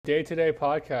Day to Day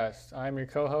podcast. I'm your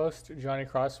co host, Johnny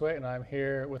Crossway, and I'm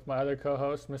here with my other co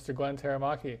host, Mr. Glenn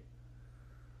Taramaki.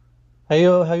 How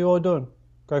you all doing?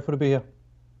 Grateful to be here.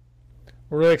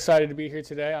 We're really excited to be here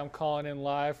today. I'm calling in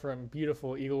live from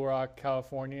beautiful Eagle Rock,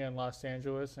 California, and Los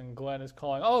Angeles, and Glenn is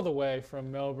calling all the way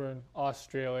from Melbourne,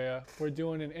 Australia. We're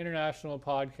doing an international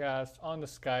podcast on the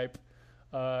Skype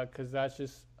because that's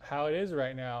just how it is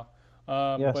right now.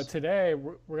 But Yes, today,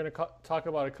 we're going to talk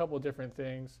about a couple different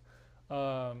things.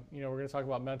 We're going to talk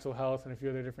about mental health and a few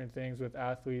other different things with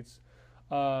athletes.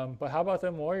 But how about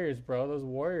them Warriors, bro? Those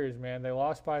Warriors, man, they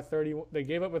lost by 30. They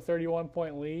gave up a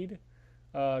 31-point lead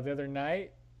the other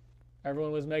night.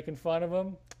 Everyone was making fun of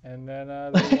them, and then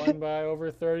they won by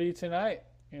over 30 tonight.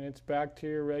 And it's back to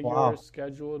your regular wow,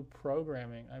 scheduled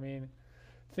programming. I mean,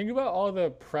 think about all the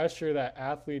pressure that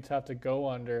athletes have to go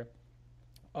under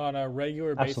on a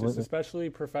regular basis, absolutely. especially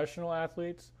professional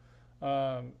athletes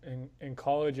and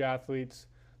college athletes.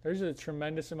 There's a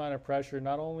tremendous amount of pressure,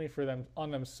 not only for them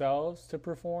on themselves to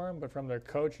perform, but from their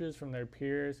coaches, from their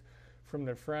peers, from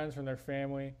their friends, from their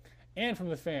family, and from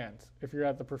the fans. If you're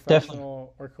at the Definitely.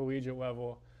 professional or collegiate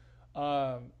level,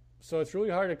 so it's really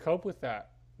hard to cope with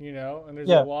that, And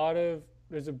Yeah,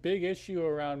 there's a big issue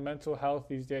around mental health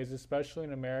these days, especially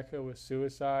in America with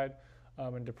suicide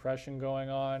and depression going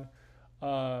on.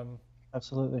 Um,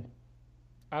 absolutely.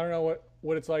 I don't know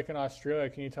what it's like in Australia.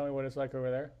 Can you tell me what it's like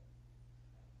over there?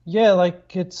 Yeah,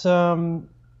 like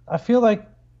I feel like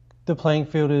the playing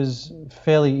field is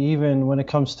fairly even when it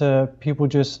comes to people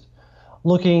just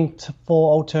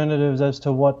for alternatives as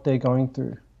to what they're going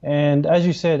through. And as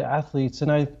you said, athletes,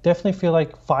 and I definitely feel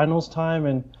like finals time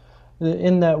and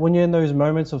in that when you're in those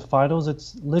moments of finals,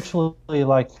 it's literally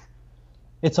like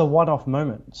it's a one-off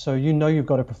moment. So you know you've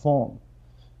got to perform.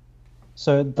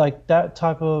 So like that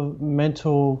type of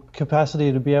mental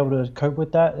capacity to be able to cope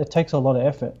with that, it takes a lot of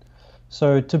effort.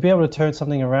 So to be able to turn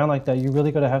something around like that, you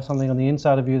really got to have something on the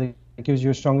inside of you that gives you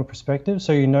a stronger perspective,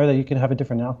 so you know that you can have a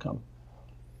different outcome.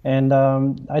 And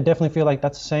I definitely feel like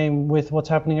that's the same with what's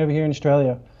happening over here in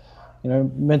Australia. You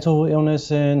know, mental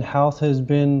illness and health has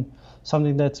been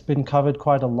something that's been covered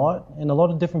quite a lot, and a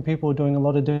lot of different people are doing a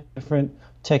lot of different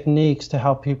techniques to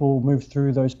help people move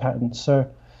through those patterns. So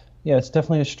yeah, it's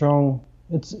definitely a strong.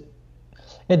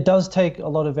 It does take a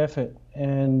lot of effort,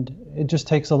 and it just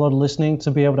takes a lot of listening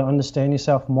to be able to understand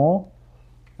yourself more.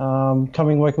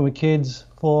 Coming working with kids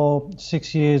for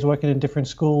 6 years, working in different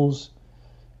schools,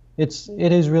 it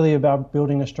is really about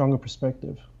building a stronger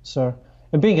perspective. So,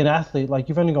 and being an athlete, like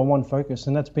you've only got one focus,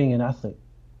 and that's being an athlete.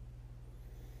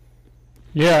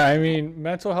 Yeah, I mean,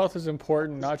 mental health is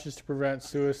important not just to prevent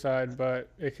suicide, but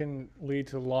it can lead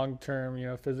to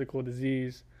long-term, physical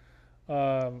disease,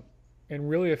 um, and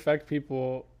really affect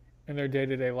people in their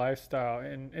day-to-day lifestyle.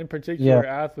 And in Yeah, particular,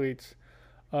 athletes.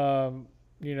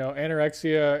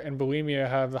 Anorexia and bulimia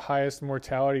have the highest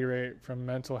mortality rate from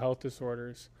mental health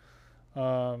disorders.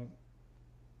 Um,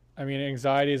 I mean,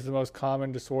 anxiety is the most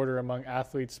common disorder among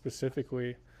athletes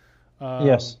specifically. Um,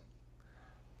 yes,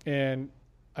 and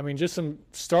I mean, just some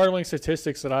startling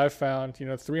statistics that I've found.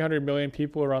 300 million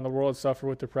people around the world suffer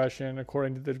with depression,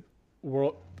 according to the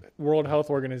World World Health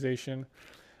Organization,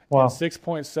 and wow,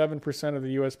 6.7% of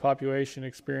the U.S. population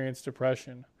experience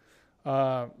depression.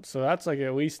 So that's like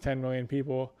at least 10 million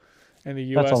people in the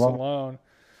that's a U.S. lot. alone.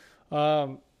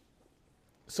 Um,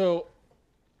 so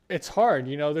it's hard.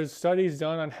 There's studies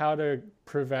done on how to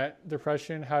prevent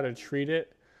depression, how to treat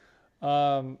it.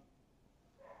 Um,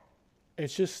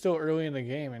 it's just still early in the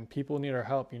game, and people need our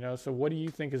help. So what do you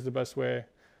think is the best way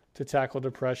to tackle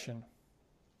depression?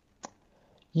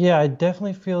 Yeah, I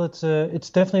definitely feel it's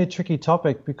definitely a tricky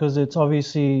topic because it's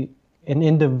obviously an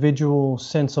individual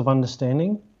sense of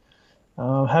understanding.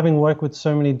 Having worked with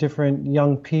so many different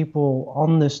young people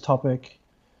on this topic,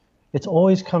 it's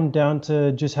always come down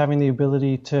to just having the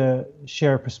ability to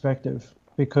share a perspective.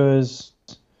 Because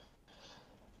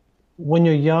when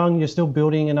you're young, you're still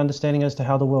building an understanding as to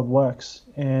how the world works.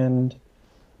 And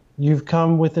you've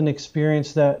come with an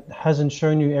experience that hasn't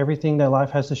shown you everything that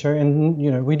life has to show. And,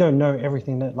 we don't know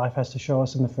everything that life has to show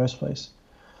us in the first place.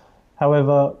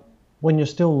 However, when you're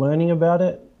still learning about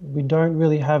it, we don't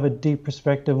really have a deep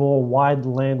perspective or a wide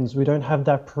lens. We don't have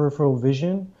that peripheral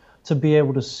vision to be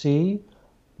able to see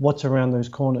what's around those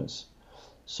corners.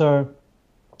 So,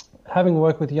 having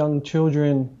worked with young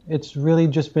children, it's really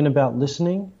just been about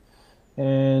listening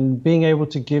and being able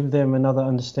to give them another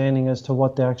understanding as to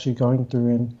what they're actually going through.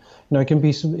 And it can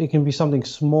be something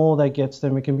small that gets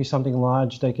them. It can be something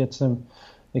large that gets them.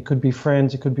 It could be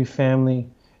friends. It could be family.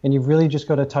 And you've really just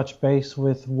got to touch base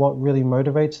with what really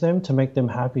motivates them to make them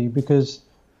happy, because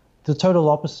the total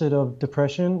opposite of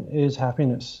depression is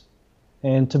happiness.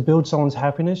 And to build someone's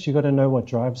happiness, you got to know what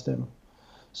drives them.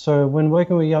 So when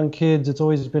working with young kids, it's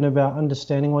always been about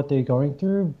understanding what they're going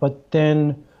through, but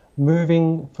then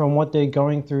moving from what they're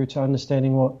going through to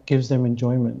understanding what gives them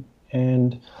enjoyment.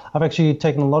 And I've actually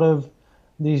taken a lot of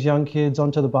these young kids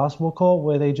onto the basketball court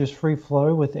where they just free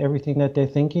flow with everything that they're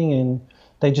thinking, and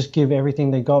they just give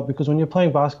everything they got. Because when you're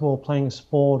playing basketball, playing a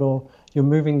sport, or you're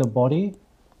moving the body,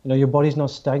 your body's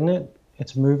not stagnant,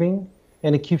 it's moving,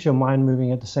 and it keeps your mind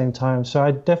moving at the same time. So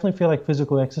I definitely feel like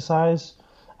physical exercise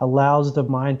allows the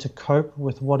mind to cope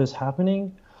with what is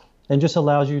happening and just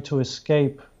allows you to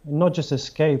escape, not just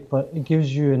escape, but it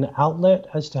gives you an outlet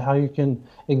as to how you can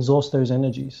exhaust those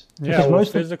energies. Yeah, Because well,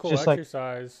 most of it's physical just like,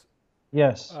 exercise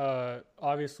yes,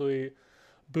 obviously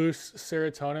boosts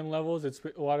serotonin levels.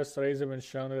 A lot of studies have been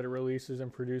shown that it releases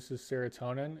and produces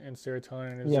serotonin, and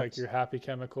serotonin is like yes, your happy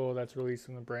chemical that's released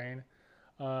in the brain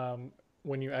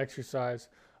when you exercise.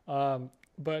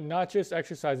 But not just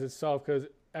exercise itself, because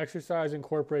exercise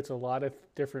incorporates a lot of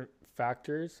different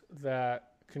factors that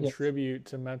yes, contribute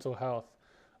to mental health,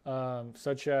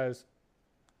 such as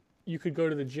you could go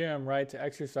to the gym, right, to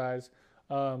exercise,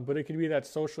 but it could be that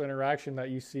social interaction that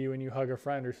you see when you hug a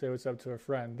friend or say what's up to a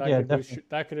friend. That yeah, could boost, definitely,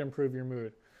 that could improve your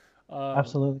mood.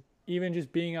 Um, absolutely, Even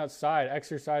just being outside,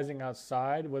 exercising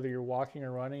outside, whether you're walking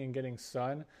or running and getting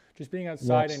sun, just being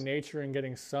outside in yes, nature and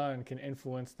getting sun can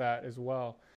influence that as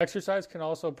well. Exercise can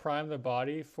also prime the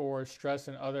body for stress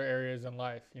in other areas in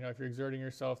life. If you're exerting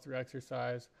yourself through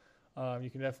exercise, you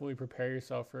can definitely prepare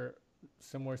yourself for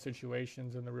similar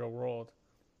situations in the real world.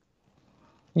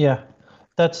 yeah,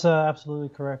 that's absolutely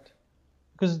correct.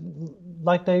 Because,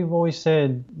 like they've always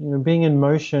said, being in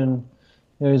motion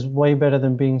is way better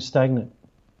than being stagnant.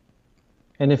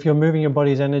 And if you're moving your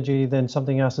body's energy, then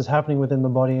something else is happening within the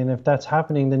body. And if that's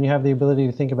happening, then you have the ability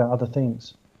to think about other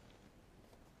things.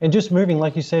 And just moving,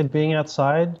 like you said, being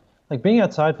outside, like being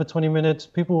outside for 20 minutes,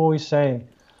 people always say,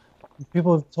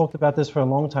 people have talked about this for a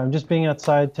long time, just being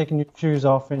outside, taking your shoes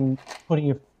off and putting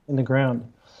your feet in the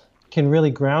ground can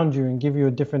really ground you and give you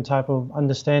a different type of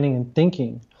understanding and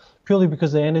thinking, purely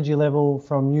because the energy level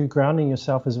from you grounding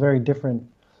yourself is very different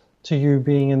to you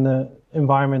being in the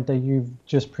environment that you've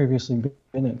just previously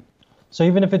been in. So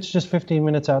even if it's just 15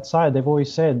 minutes outside, they've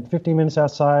always said 15 minutes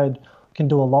outside can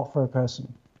do a lot for a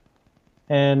person.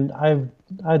 And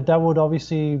that would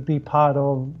obviously be part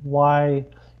of why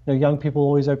young people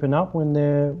always open up when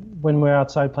we're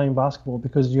outside playing basketball,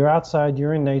 because you're outside,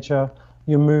 you're in nature,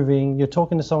 you're moving, you're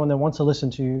talking to someone that wants to listen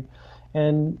to you,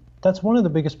 and that's one of the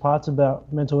biggest parts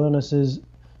about mental illness is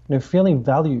feeling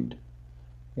valued.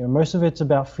 Most of it's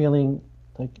about feeling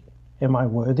like, am I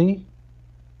worthy?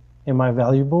 Am I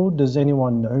valuable? Does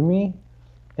anyone know me?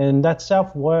 And that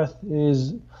self-talk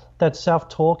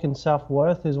and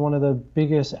self-worth is one of the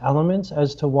biggest elements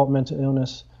as to what mental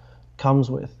illness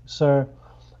comes with. So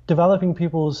developing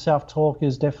people's self-talk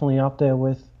is definitely up there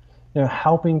with,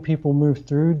 helping people move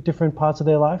through different parts of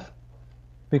their life.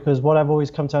 Because what I've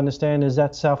always come to understand is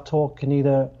that self-talk can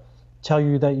either tell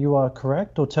you that you are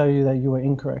correct or tell you that you are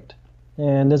incorrect.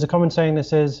 And there's a common saying that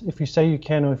says, if you say you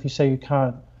can or if you say you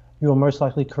can't, you are most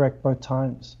likely correct both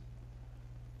times.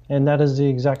 And that is the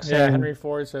exact Yeah, same. Henry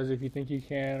Ford says if you think you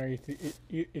can or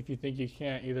if you think you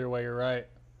can't, either way you're right.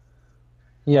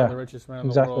 One of Yeah, the richest men in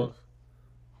the exactly. world.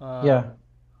 Yeah, Um,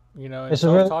 and it's a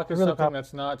really, self-talk is really something powerful.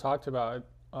 that's not talked about.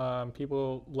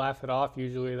 People laugh it off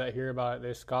usually that hear about it,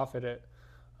 they scoff at it.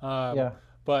 Um, Yeah,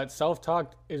 but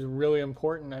self-talk is really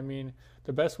important. I mean,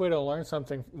 the best way to learn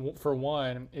something, for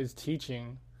one, is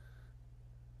teaching.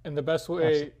 And the best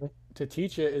way absolutely. to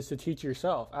teach it is to teach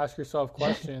yourself. Ask yourself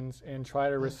questions and try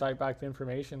to recite back the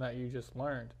information that you just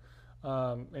learned.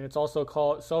 And it's also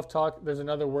called self talk. There's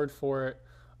another word for it,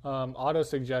 auto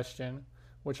suggestion,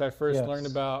 which I first learned Yes.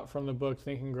 about from the book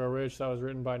Think and Grow Rich that was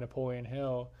written by Napoleon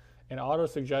Hill. And auto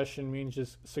suggestion means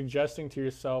just suggesting to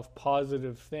yourself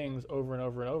positive things over and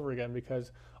over and over again,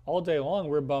 because all day long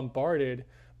we're bombarded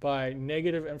by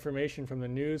negative information from the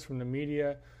news, from the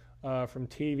media, from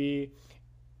TV.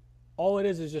 All it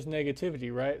is just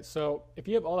negativity, right? So if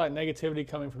you have all that negativity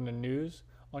coming from the news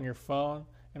on your phone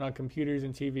and on computers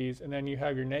and TVs, and then you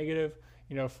have your negative,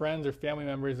 friends or family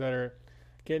members that are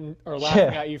getting or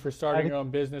laughing Yeah, at you for starting I, your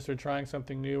own business or trying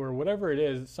something new or whatever it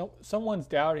is, someone's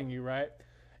doubting you, right?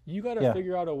 You got to yeah,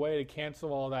 figure out a way to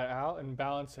cancel all that out and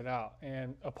balance it out.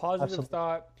 And a positive absolutely.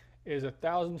 thought is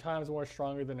 1,000 times more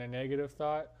stronger than a negative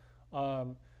thought.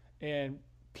 Um, and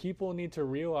people need to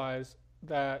realize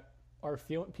that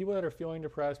people that are feeling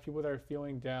depressed, people that are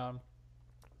feeling down,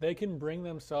 they can bring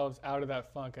themselves out of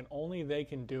that funk, and only they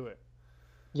can do it.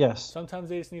 Yes, Sometimes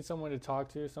they just need someone to talk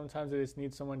to. Sometimes they just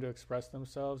need someone to express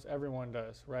themselves. Everyone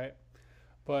does, right?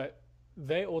 But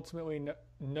they ultimately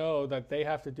know that they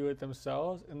have to do it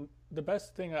themselves. And the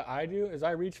best thing that I do is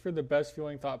I reach for the best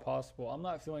feeling thought possible. I'm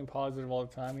not feeling positive all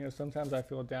the time. You know, sometimes I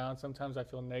feel down, sometimes I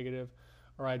feel negative,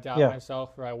 or I doubt Yeah.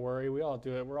 myself, or I worry. We all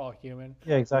do it. We're all human.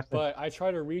 Yeah, exactly. But I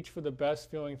try to reach for the best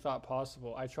feeling thought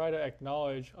possible. I try to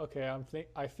acknowledge, okay,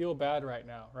 I feel bad right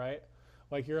now, right?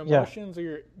 Like your Yeah, emotions are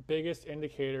your biggest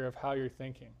indicator of how you're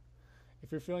thinking.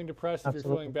 If you're feeling depressed, if you're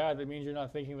feeling absolutely. bad, that means you're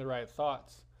not thinking the right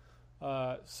thoughts.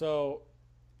 So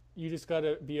you just got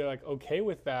to be like okay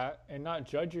with that and not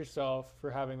judge yourself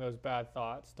for having those bad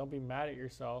thoughts. Don't be mad at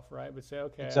yourself, right? But say,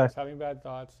 okay, I was Exactly. having bad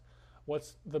thoughts.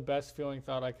 What's the best feeling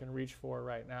thought I can reach for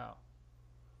right now?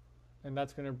 And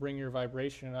that's going to bring your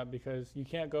vibration up because you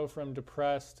can't go from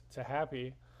depressed to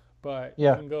happy, but you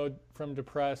Yeah. can go from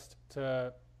depressed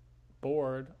to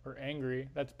bored or angry.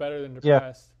 That's better than Yeah.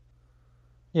 depressed.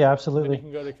 Yeah, And then you absolutely.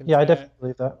 can go to Yeah, I content definitely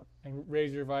believe that. and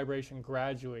raise your vibration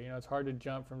gradually. You know, it's hard to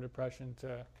jump from depression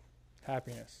to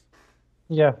happiness.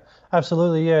 Yeah,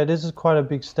 absolutely. Yeah, it is quite a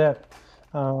big step.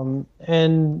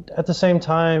 And at the same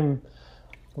time,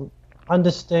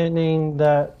 understanding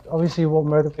that obviously what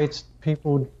motivates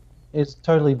people is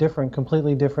totally different,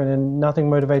 completely different, and nothing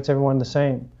motivates everyone the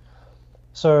same.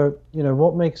 So,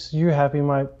 what makes you happy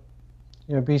might,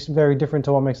 be very different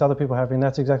to what makes other people happy, and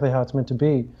that's exactly how it's meant to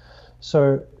be.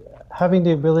 So, having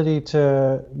the ability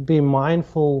to be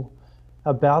mindful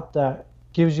about that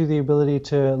gives you the ability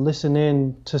to listen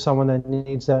in to someone that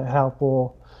needs that help,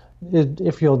 or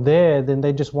if you're there, then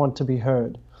they just want to be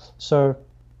heard. So,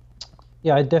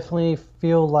 yeah, I definitely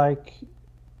feel like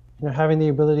having the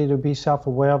ability to be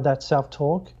self-aware of that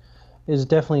self-talk is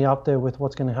definitely up there with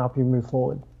what's going to help you move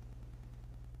forward.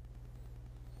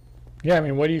 Yeah, I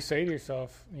mean, what do you say to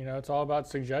yourself? You know, it's all about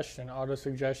suggestion, auto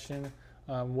suggestion.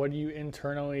 What are you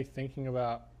internally thinking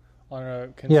about on a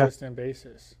Yeah, consistent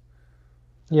basis?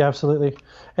 yeah, absolutely.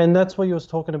 And that's what you was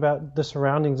talking about, the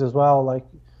surroundings as well. Like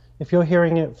if you're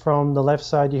hearing it from the left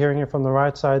side, you're hearing it from the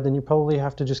right side, then you probably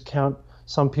have to just count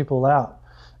some people out.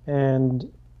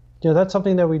 And that's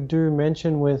something that we do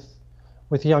mention with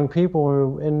young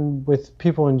people and with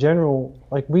people in general.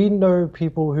 Like we know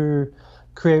people who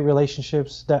create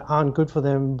relationships that aren't good for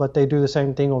them, but they do the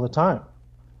same thing all the time.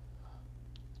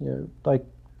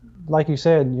 Like you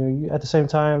said, at the same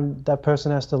time, that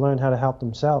person has to learn how to help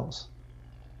themselves.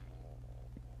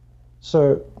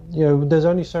 So, there's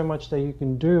only so much that you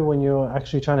can do when you're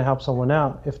actually trying to help someone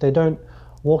out. If they don't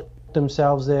walk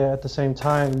themselves there at the same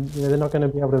time, they're not going to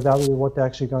be able to value what they're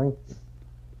actually going through.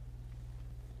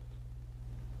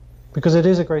 Because it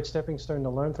is a great stepping stone to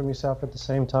learn from yourself at the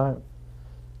same time.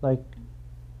 Like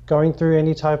going through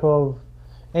any type of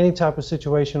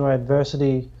situation or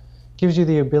adversity gives you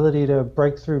the ability to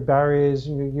break through barriers.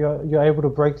 You're able to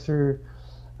break through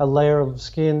a layer of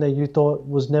skin that you thought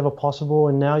was never possible,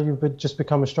 and now you've just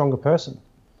become a stronger person.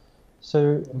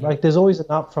 So, Yeah. like, there's always an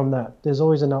up from that. There's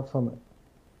always an up from it.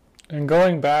 And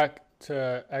going back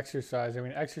to exercise, I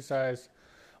mean, exercise,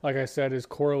 like I said, is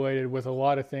correlated with a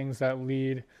lot of things that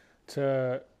lead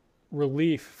to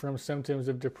relief from symptoms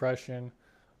of depression.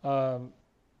 Um,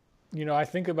 you know, I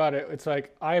think about it, it's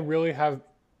like I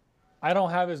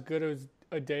don't have as good as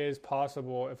a day as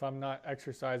possible if I'm not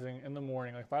exercising in the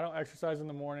morning. Like if I don't exercise in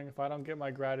the morning, if I don't get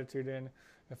my gratitude in,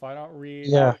 if I don't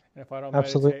read, Yeah, and if I don't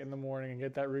meditate absolutely. in the morning and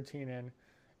get that routine in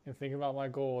and think about my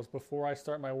goals before I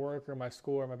start my work or my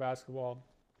school or my basketball,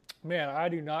 man,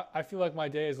 I feel like my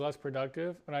day is less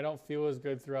productive and I don't feel as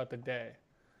good throughout the day.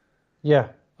 Yeah,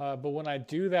 But when I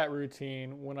do that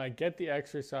routine, when I get the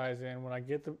exercise in, when I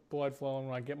get the blood flowing,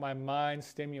 when I get my mind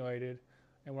stimulated,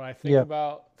 and when I think yeah,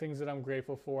 about things that I'm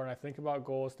grateful for and I think about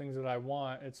goals, things that I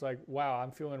want, it's like, wow,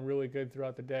 I'm feeling really good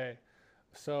throughout the day.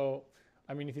 So,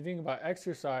 I mean, if you think about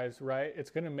exercise, right,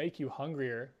 it's going to make you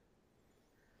hungrier.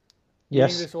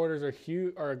 Eating yes, disorders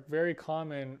are very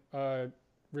common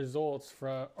results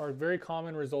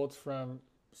from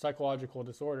psychological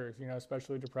disorders, you know,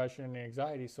 especially depression and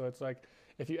anxiety. So it's like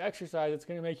if you exercise, it's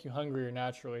going to make you hungrier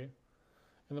naturally.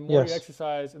 And the more you yes,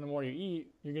 exercise and the more you eat,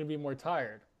 you're going to be more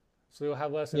tired. So you'll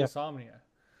have less yeah, insomnia.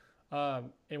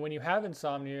 And when you have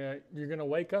insomnia, you're going to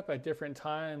wake up at different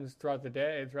times throughout the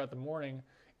day, throughout the morning,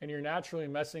 and you're naturally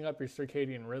messing up your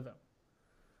circadian rhythm.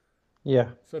 yeah,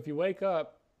 So if you wake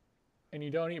up and you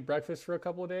don't eat breakfast for a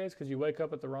couple of days because you wake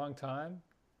up at the wrong time,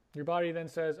 your body then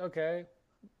says, okay,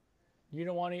 you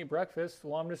don't want to eat breakfast.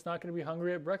 Well, I'm just not going to be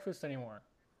hungry at breakfast anymore.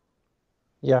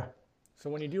 yeah, So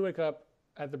when you do wake up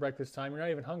at the breakfast time, you're not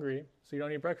even hungry, so you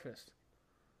don't eat breakfast.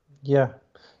 yeah.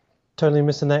 Totally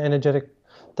missing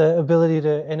the ability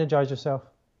to energize yourself.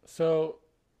 So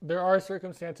there are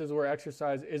circumstances where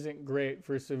exercise isn't great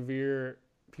for severe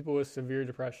people with severe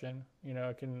depression. You know,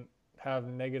 it can have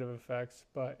negative effects.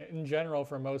 But in general,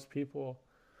 for most people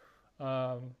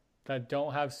that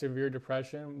don't have severe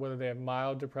depression, whether they have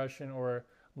mild depression or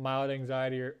mild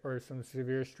anxiety or some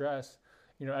severe stress,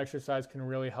 exercise can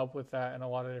really help with that in a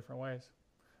lot of different ways.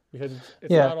 Because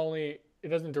it's Yeah, not only, it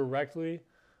doesn't directly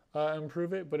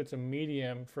improve it, but it's a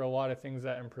medium for a lot of things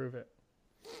that improve it.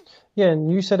 yeah,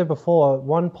 and you said it before,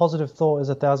 one positive thought is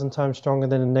 1,000 times stronger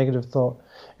than a negative thought.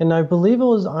 And I believe it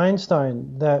was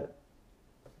Einstein that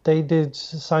they did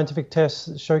scientific tests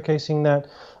showcasing that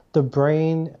the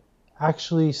brain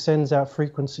actually sends out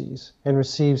frequencies and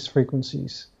receives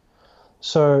frequencies.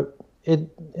 So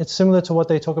it's similar to what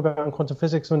they talk about in quantum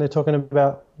physics when they're talking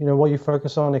about, what you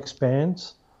focus on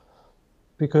expands,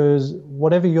 because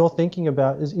whatever you're thinking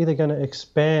about is either going to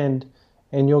expand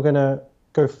and you're going to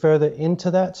go further into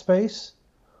that space,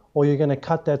 or you're going to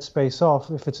cut that space off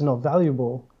if it's not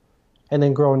valuable and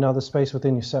then grow another space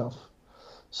within yourself.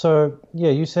 So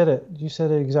yeah, you said it. You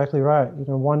said it exactly right.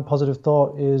 One positive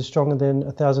thought is stronger than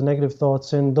 1,000 negative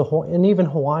thoughts, and even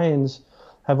Hawaiians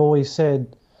have always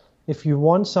said, if you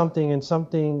want something and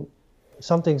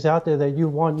something's out there that you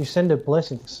want, you send it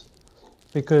blessings,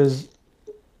 because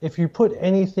if you put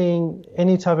any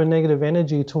type of negative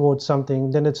energy towards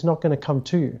something, then it's not going to come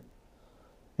to you.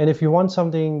 And if you want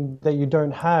something that you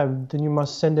don't have, then you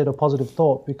must send it a positive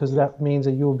thought, because that means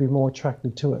that you will be more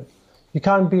attracted to it. You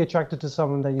can't be attracted to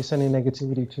someone that you're sending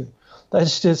negativity to.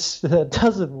 That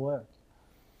doesn't work.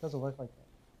 It doesn't work like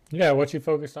that. Yeah, what you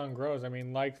focus on grows. I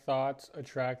mean, like thoughts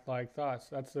attract like thoughts.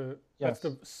 That's the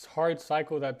Yes. hard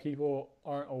cycle that people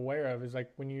aren't aware of. Is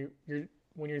like when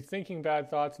you're thinking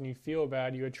bad thoughts and you feel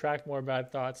bad, you attract more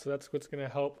bad thoughts. So that's what's going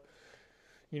to help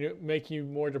make you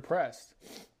more depressed.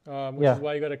 Which is Yeah.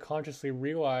 why you got to consciously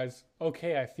realize,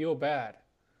 okay, I feel bad,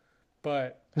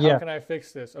 but how Yeah. can I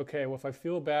fix this? Okay, well, if I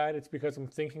feel bad, it's because I'm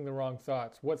thinking the wrong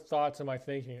thoughts. What thoughts am I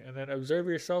thinking? And then observe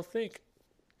yourself think.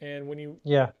 And when you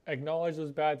Yeah. acknowledge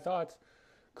those bad thoughts,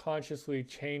 consciously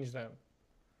change them.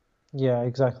 Yeah,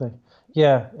 exactly.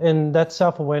 Yeah, and that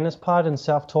self-awareness part and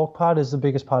self-talk part is the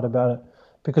biggest part about it.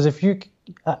 Because if you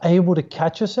are able to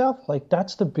catch yourself, like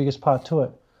that's the biggest part to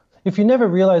it. If you never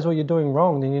realize what you're doing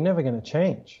wrong, then you're never going to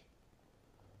change.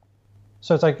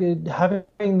 So it's like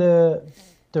having the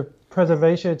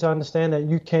preservation to understand that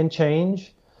you can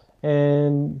change,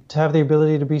 and to have the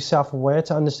ability to be self-aware,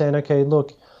 to understand, okay,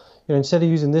 look, instead of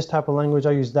using this type of language,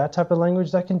 I use that type of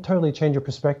language. That can totally change your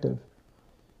perspective.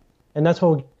 And that's what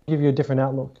will give you a different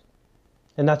outlook.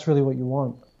 And that's really what you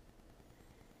want.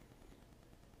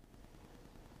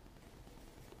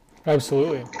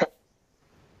 Absolutely.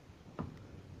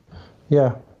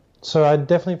 Yeah. So I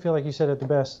definitely feel like you said it the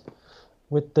best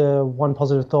with the one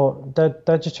positive thought.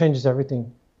 That just changes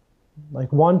everything.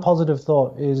 Like one positive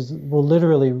thought will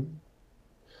literally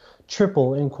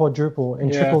triple and quadruple and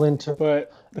Yeah, triple into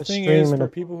but the a thing is, stream and for a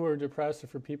people who are depressed or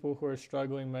for people who are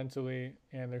struggling mentally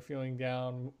and they're feeling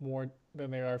down more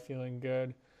than they are feeling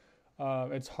good,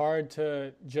 it's hard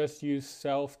to just use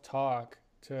self-talk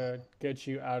to get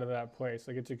you out of that place.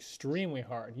 Like it's extremely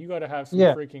hard. You got to have some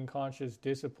yeah, freaking conscious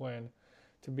discipline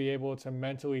to be able to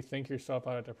mentally think yourself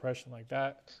out of depression like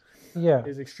that yeah,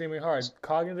 is extremely hard.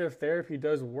 Cognitive therapy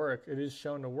does work. It is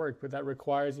shown to work, but that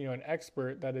requires, an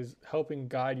expert that is helping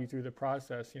guide you through the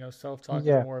process. Self-talk is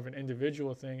yeah, more of an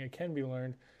individual thing. It can be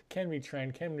learned, can be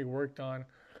trained, can be worked on,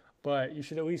 but you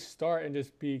should at least start and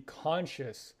just be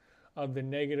conscious of the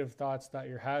negative thoughts that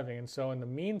you're having. And so in the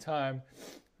meantime,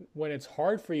 when it's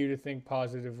hard for you to think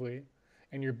positively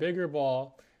and your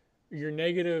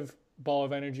negative ball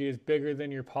of energy is bigger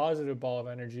than your positive ball of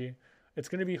energy, it's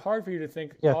going to be hard for you to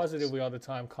think yes, positively all the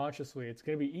time consciously. It's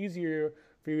going to be easier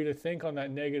for you to think on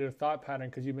that negative thought pattern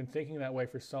because you've been thinking that way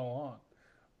for so long.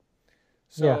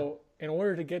 yeah, So, in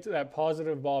order to get to that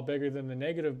positive ball bigger than the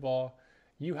negative ball,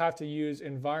 you have to use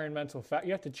environmental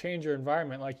you have to change your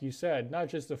environment, like you said, not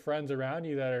just the friends around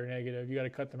you that are negative. You got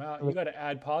to cut them out. You got to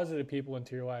add positive people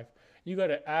into your life. You got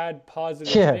to add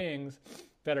positive yeah, things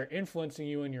that are influencing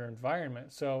you in your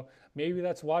environment. So maybe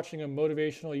that's watching a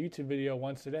motivational YouTube video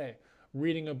once a day,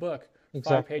 reading a book 5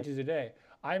 exactly. pages a day.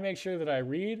 I make sure that I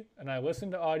read and I listen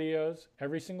to audios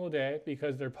every single day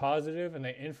because they're positive and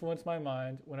they influence my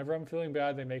mind. Whenever I'm feeling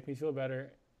bad, they make me feel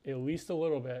better, at least a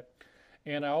little bit.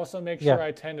 And I also make sure Yeah, I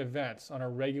attend events on a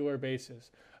regular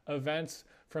basis. Events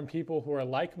from people who are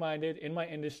like minded in my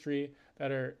industry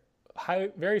that are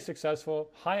very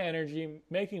successful, high energy,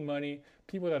 making money,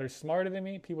 people that are smarter than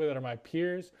me, people that are my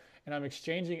peers. And I'm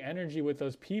exchanging energy with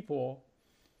those people.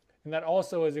 And that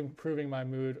also is improving my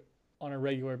mood on a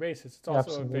regular basis. It's also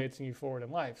absolutely. advancing you forward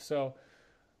in life. So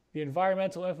the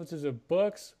environmental influences of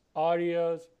books,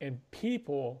 audios, and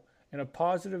people in a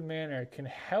positive manner can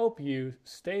help you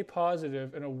stay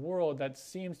positive in a world that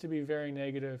seems to be very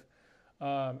negative,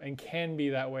 and can be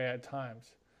that way at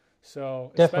times.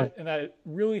 So, Definitely. and that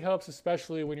really helps,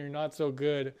 especially when you're not so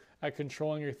good at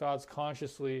controlling your thoughts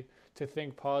consciously to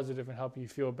think positive and help you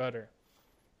feel better.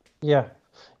 Yeah.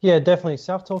 Yeah, definitely.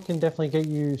 Self-talk can definitely get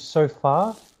you so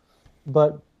far,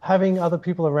 but having other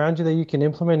people around you that you can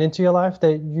implement into your life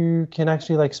that you can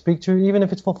actually like speak to, even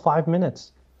if it's for 5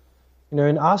 minutes,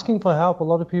 and asking for help, a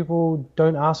lot of people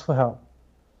don't ask for help.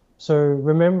 So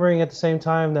remembering at the same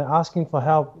time that asking for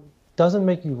help doesn't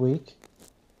make you weak.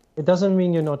 It doesn't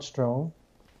mean you're not strong.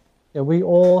 We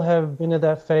all have been at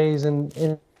that phase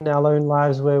in our own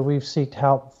lives where we've sought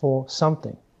help for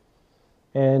something.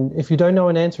 And if you don't know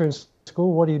an answer in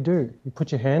school, what do? You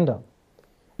put your hand up.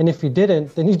 And if you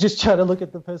didn't, then you just try to look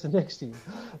at the person next to you.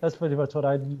 That's pretty much what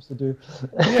I used to do.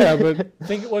 Yeah, but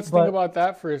let's think But about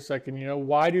that for a second.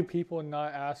 Why do people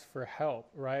not ask for help,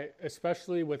 right?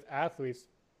 Especially with athletes.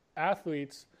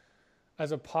 Athletes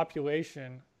as a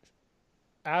population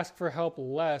ask for help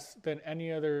less than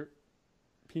other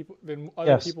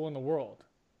yes, people in the world.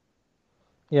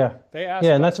 yeah, They ask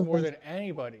yeah, and less that's a more big, than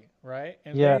anybody, right?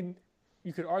 And yeah,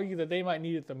 you could argue that they might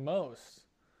need it the most,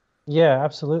 yeah,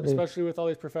 absolutely, especially with all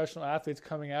these professional athletes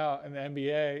coming out in the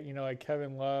NBA, like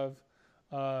Kevin Love,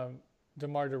 um,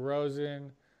 DeMar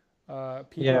DeRozan,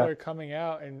 people that yeah, are coming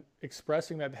out and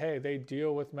expressing that, hey, they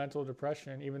deal with mental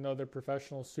depression, even though they're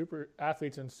professional super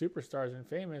athletes and superstars and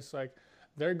famous, like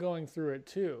they're going through it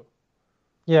too.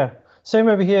 yeah. Same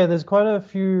over here. There's quite a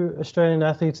few Australian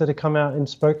athletes that have come out and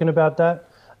spoken about that.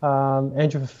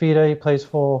 Andrew Fafita, he plays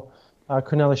for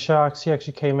Cronulla Sharks. He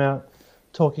actually came out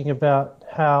talking about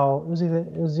how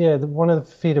one of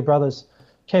the Fafita brothers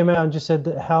came out and just said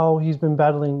that how he's been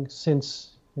battling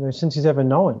since he's ever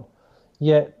known.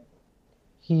 Yet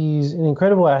he's an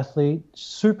incredible athlete,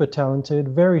 super talented,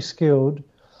 very skilled,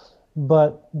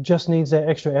 but just needs that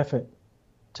extra effort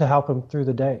to help him through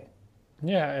the day.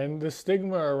 Yeah, and the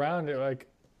stigma around it, like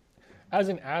as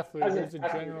an athlete, there's a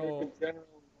general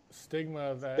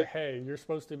stigma that, hey, you're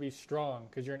supposed to be strong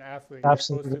because you're an athlete. You're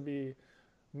supposed Absolutely. to be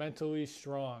mentally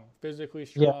strong, physically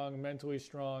Yeah, strong, mentally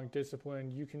strong,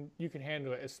 disciplined. You can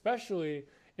handle it, especially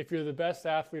if you're the best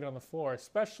athlete on the floor,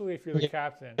 especially if you're the yeah,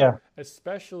 captain, yeah,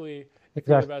 especially if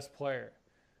you're the exactly. best player,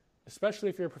 especially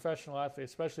if you're a professional athlete,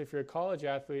 especially if you're a college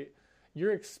athlete.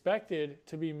 You're expected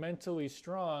to be mentally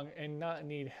strong and not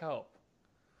need help,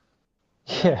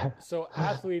 right? Yeah, So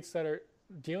athletes that are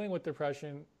dealing with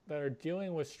depression, that are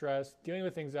dealing with stress, dealing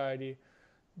with anxiety,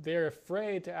 they're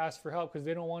afraid to ask for help because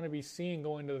they don't want to be seen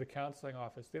going to the counseling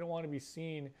office. They don't want to be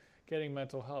seen getting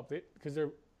mental help because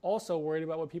they're also worried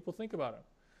about what people think about them.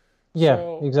 yeah,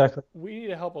 So exactly. we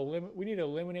need to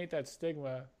eliminate that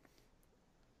stigma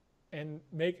and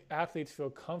make athletes feel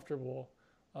comfortable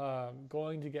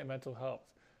going to get mental health,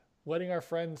 letting our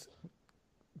friends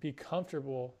be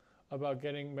comfortable about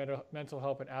getting mental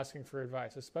help and asking for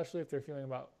advice, especially if they're thinking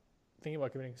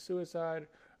about committing suicide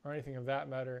or anything of that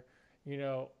matter, you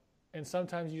know. And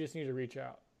sometimes you just need to reach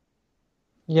out.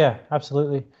 Yeah,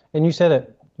 absolutely. And you said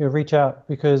it. Reach out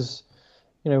because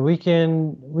we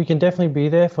can definitely be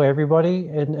there for everybody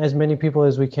and as many people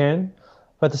as we can.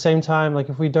 But at the same time, like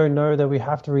if we don't know that we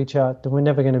have to reach out, then we're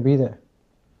never going to be there.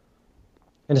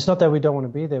 And it's not that we don't want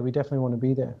to be there. We definitely want to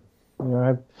be there.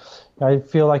 I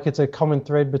feel like it's a common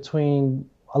thread between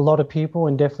a lot of people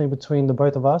and definitely between the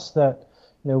both of us that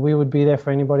we would be there for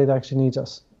anybody that actually needs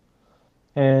us.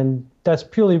 And that's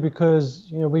purely because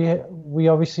we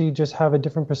obviously just have a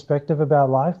different perspective about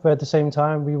life, but at the same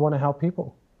time, we want to help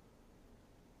people.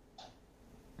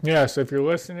 Yeah, so if you're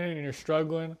listening and you're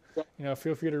struggling,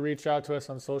 feel free to reach out to us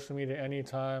on social media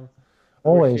anytime.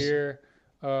 We're Always. here,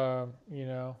 um, you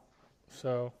know,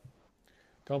 so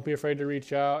don't be afraid to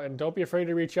reach out, and don't be afraid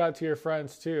to reach out to your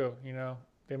friends too.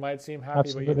 They might seem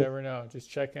happy, but you Absolutely. never know. Just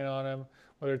check in on them,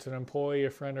 whether it's an employee, a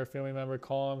friend, or a family member.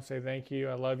 Call them, say thank you,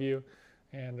 I love you,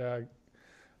 and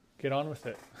get on with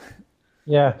it.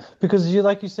 Yeah, because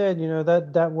like you said,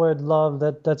 that word love,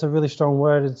 that's a really strong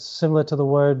word. It's similar to the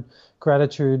word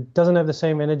gratitude. Doesn't have the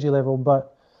same energy level,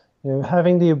 but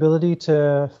having the ability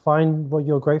to find what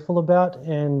you're grateful about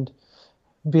and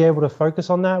be able to focus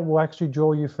on that will actually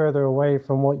draw you further away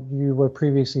from what you were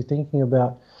previously thinking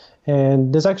about.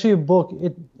 And there's actually a book,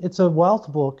 it's a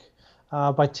wealth book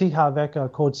by T. Harv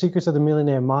Eker called Secrets of the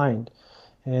Millionaire Mind.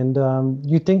 And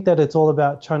you think that it's all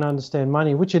about trying to understand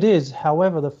money, which it is.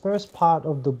 However, the first part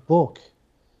of the book,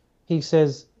 he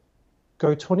says,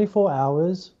 go 24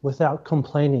 hours without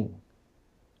complaining.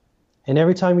 And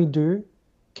every time you do,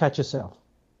 catch yourself.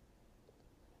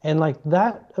 And like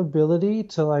that ability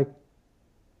to like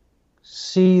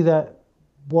see that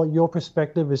what your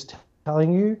perspective is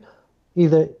telling you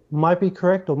either might be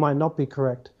correct or might not be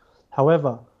correct.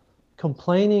 However,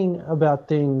 complaining about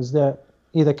things that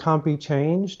either can't be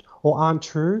changed or aren't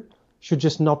true should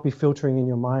just not be filtering in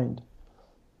your mind.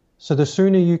 So the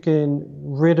sooner you can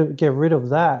get rid of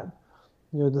that,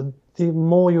 the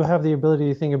more you have the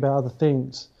ability to think about other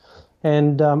things.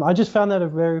 And I just found that a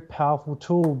very powerful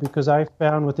tool, because I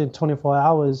found within 24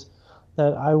 hours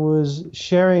that I was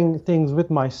sharing things with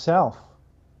myself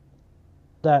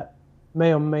that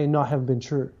may or may not have been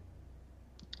true.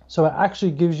 So it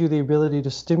actually gives you the ability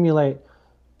to stimulate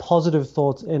positive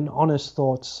thoughts and honest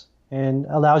thoughts, and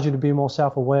allows you to be more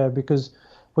self-aware, because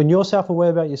when you're self-aware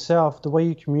about yourself, the way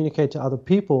you communicate to other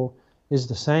people is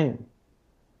the same.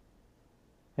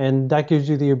 And that gives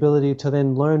you the ability to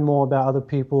then learn more about other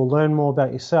people, learn more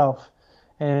about yourself.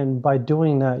 And by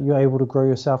doing that, you're able to grow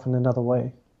yourself in another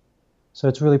way. So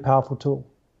it's a really powerful tool.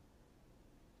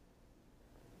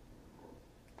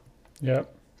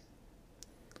 Yep.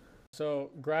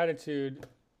 So gratitude,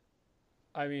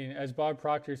 I mean, as Bob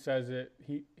Proctor says it,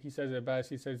 he says it best.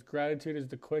 He says, gratitude is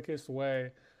the quickest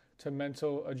way to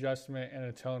mental adjustment and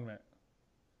atonement.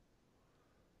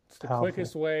 It's the Powerful.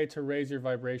 quickest way to raise your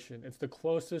vibration. It's the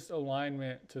closest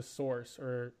alignment to source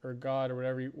or God,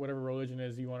 or whatever religion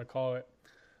is you want to call it.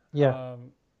 Yeah.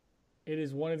 It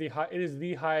is it is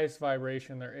the highest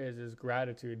vibration there is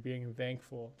gratitude, being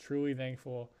thankful, truly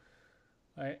thankful.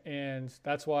 And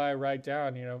that's why I write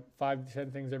down, 5 to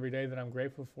 10 things every day that I'm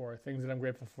grateful for, things that I'm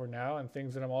grateful for now, and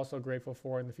things that I'm also grateful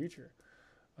for in the future.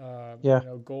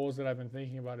 Goals that I've been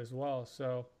thinking about as well.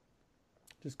 So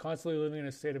just constantly living in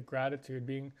a state of gratitude,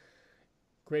 being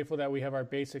grateful that we have our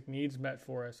basic needs met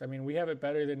for us. I mean, we have it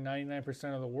better than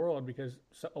 99% of the world, because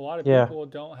a lot of people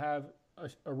don't have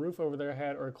a roof over their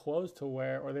head or clothes to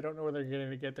wear, or they don't know where they're going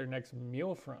to get their next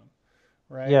meal from,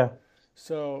 right? Yeah.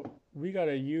 So we got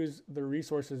to use the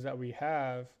resources that we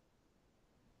have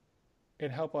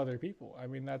and help other people. I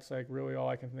mean, that's like really all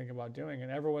I can think about doing. And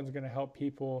everyone's going to help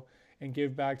people and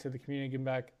give back to the community,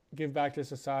 give back to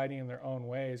society in their own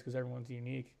ways, because everyone's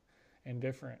unique and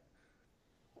different.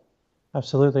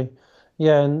 Absolutely.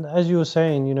 Yeah, and as you were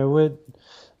saying,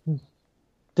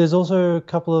 there's also a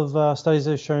couple of studies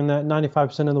that have shown that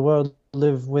 95% of the world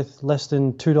live with less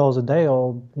than $2 a day,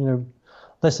 or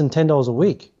less than $10 a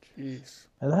week. Jeez.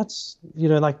 And that's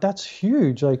that's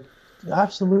huge, like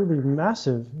absolutely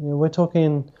massive. We're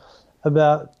talking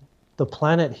about the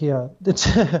planet here. It's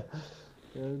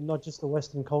not just the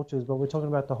Western cultures, but we're talking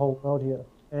about the whole world here.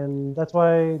 And that's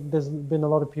why there's been a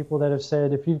lot of people that have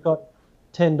said, if you've got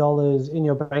 $10 in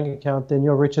your bank account, then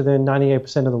you're richer than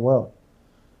 98% of the world.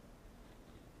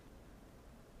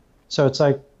 So it's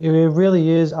like, it really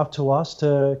is up to us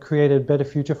to create a better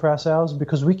future for ourselves,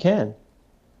 because we can.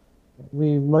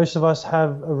 Most of us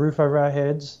have a roof over our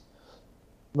heads.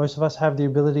 Most of us have the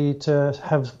ability to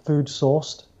have food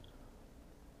sourced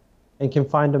and can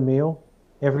find a meal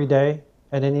every day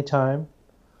at any time.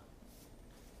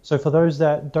 So for those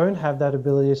that don't have that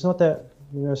ability, it's not that,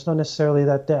 it's not necessarily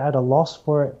that they're at a loss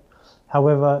for it.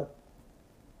 However,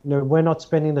 we're not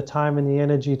spending the time and the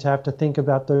energy to have to think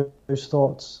about those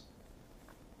thoughts.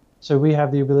 So we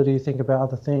have the ability to think about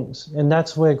other things. And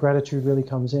that's where gratitude really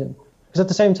comes in. Because at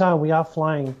the same time, we are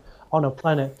flying on a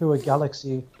planet through a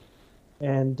galaxy,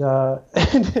 and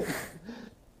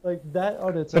like that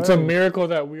on its own. It's a miracle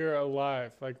that we are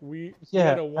alive. Like we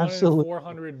had a 1 absolutely. in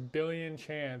 400 billion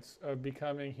chance of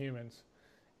becoming humans.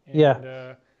 And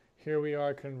Yeah. Here we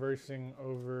are conversing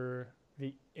over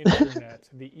the internet,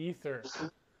 the ether.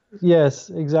 Yes,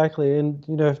 exactly. And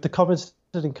if the comments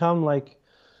didn't come like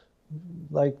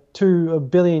 2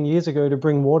 billion years ago to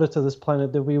bring water to this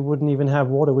planet, that we wouldn't even have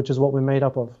water, which is what we're made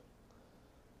up of.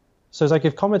 So it's like,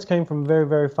 if comets came from a very,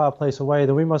 very far place away,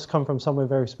 then we must come from somewhere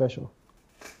very special.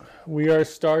 We are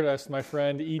Stardust, my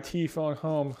friend. E.T. phone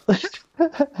home.